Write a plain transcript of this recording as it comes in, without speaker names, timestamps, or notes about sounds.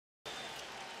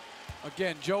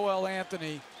Again, Joel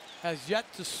Anthony has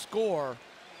yet to score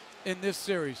in this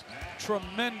series.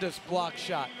 Tremendous block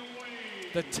shot.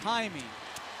 The timing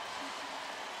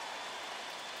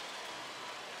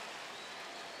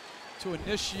to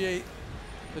initiate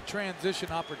the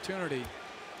transition opportunity.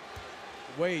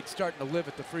 Wade starting to live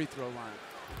at the free throw line.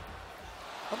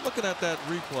 I'm looking at that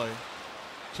replay.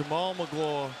 Jamal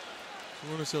McGlory,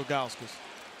 Sarunas Ilgauskas.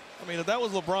 I mean, if that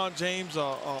was LeBron James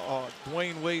or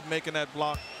Dwayne Wade making that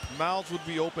block, mouths would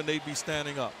be open, they'd be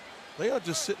standing up. They are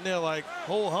just sitting there like,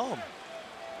 ho hum.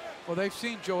 Well, they've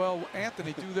seen Joel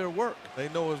Anthony do their work. They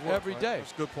know his work every day.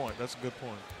 That's a good point. That's a good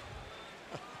point.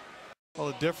 Well,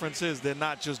 the difference is they're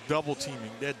not just double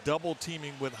teaming. They're double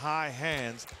teaming with high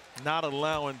hands, not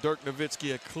allowing Dirk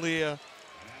Nowitzki a clear,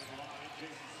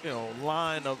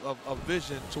 line of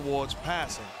vision towards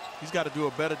passing. He's got to do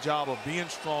a better job of being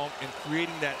strong and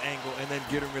creating that angle and then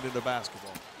getting rid of the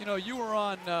basketball. You were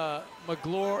on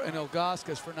McGlory and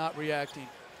Ilgauskas for not reacting,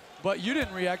 but you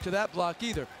didn't react to that block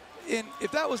either.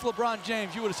 If that was LeBron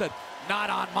James, you would have said, not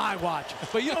on my watch.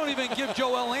 But you don't even give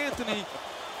Joel Anthony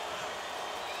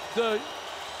the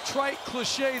trite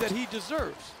cliche that he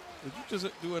deserves. Did you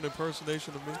just do an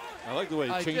impersonation of me? I like the way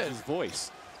he changed his voice.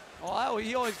 Oh,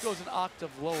 he always goes an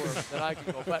octave lower than I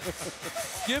can go. But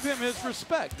give him his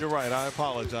respect. You're right. I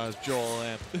apologize, Joel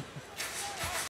Anthony.